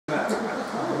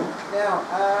Now,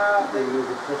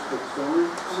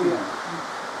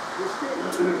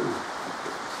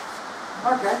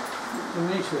 okay.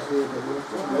 Denisha's here.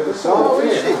 Oh,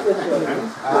 is she? Do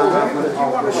you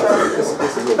want to show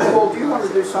Paul, do you want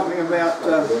to do something about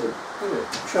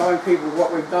showing people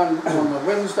what we've done on the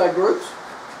Wednesday groups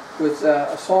with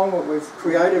a song that we've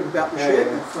created about the shed,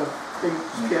 for people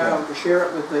to be able to share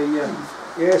it with the...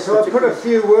 yeah, so I put a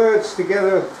few words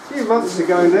together a few months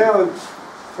ago now,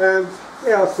 and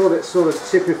yeah, I thought it sort of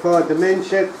typified the men's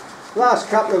shed. Last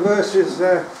couple of verses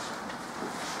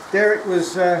Derek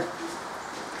was, yeah,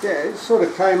 it sort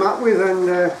of came up with, and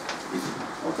well,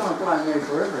 don't blame me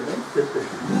for everything.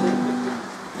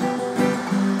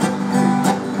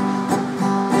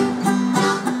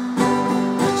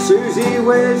 Susie,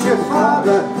 where's your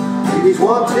father? He's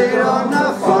wanted on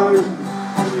the phone.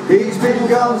 He's been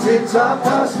gone since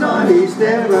 9:30. He's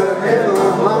never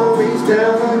ever home. He's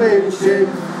down the men's shed,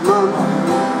 Mum.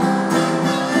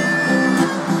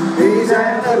 He's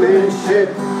at the men's shed.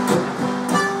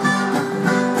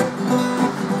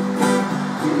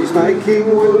 He's making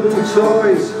wooden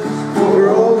toys for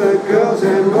all the girls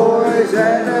and boys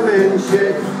at the men's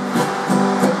shed.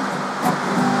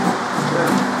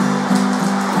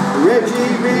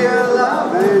 Reggie, be a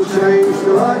love and change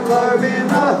the light globe in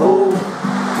the hall.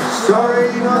 Sorry,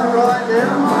 not right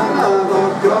now, my love.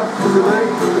 I've got to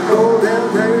make the call down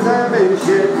to the men's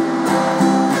shed.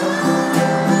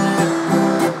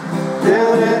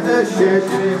 Down at the shed,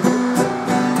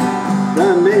 the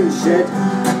men's shed.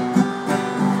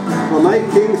 I'm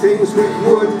making things with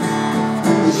wood,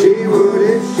 and she would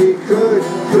if she could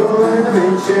join the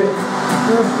men's shed.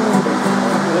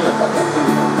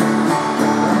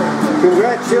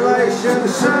 Congratulations,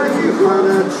 sir, you've won a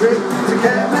trip to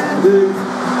Kathmandu.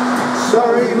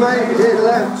 Sorry, mate,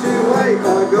 it'll have to wait.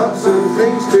 I've got some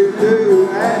things to do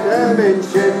at the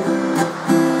men's shed.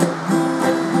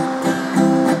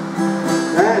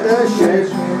 At the shed,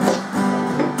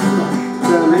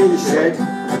 the men's shed.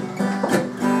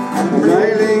 I'm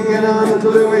nailing and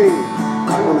ungluing,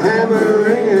 I'm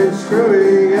hammering and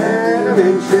screwing at the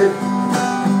men's shed.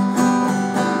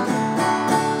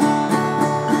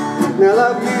 Now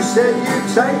love, you said you'd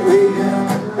take me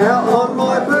out on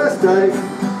my birthday.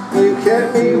 You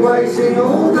kept me waiting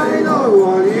all day long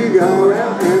while you go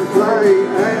out and play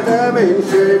at the men's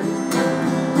shed.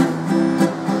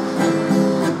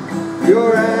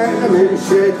 You're at the men's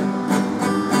shed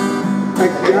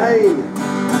again.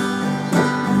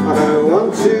 I don't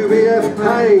want to be a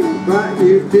pain, but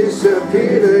you've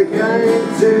disappeared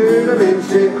again to the men's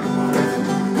shed.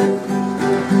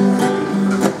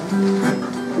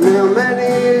 Now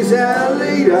Manny is our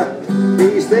leader,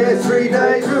 he's there 3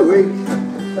 days a week.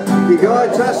 He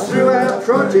guides us through our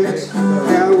projects,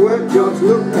 our work jobs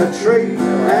look a treat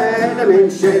at the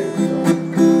men's shed.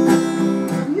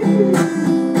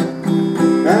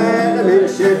 At the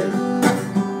men's shed.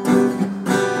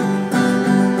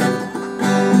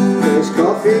 There's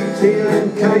coffee, tea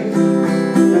and cake,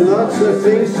 and lots of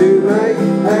things to make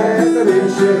at the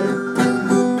men's shed.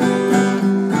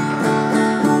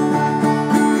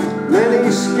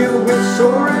 Skilled with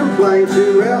saw and plane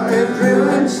to route and drill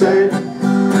and sand.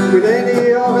 With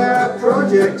any of our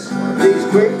projects, he's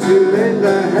quick to lend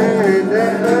a hand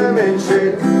at the men's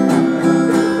shed.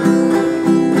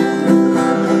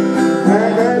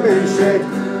 At the men's shed.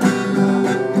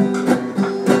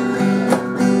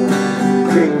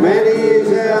 King Manny is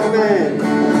our man.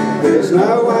 There's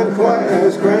no one quite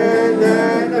as grand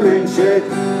at the men's shed.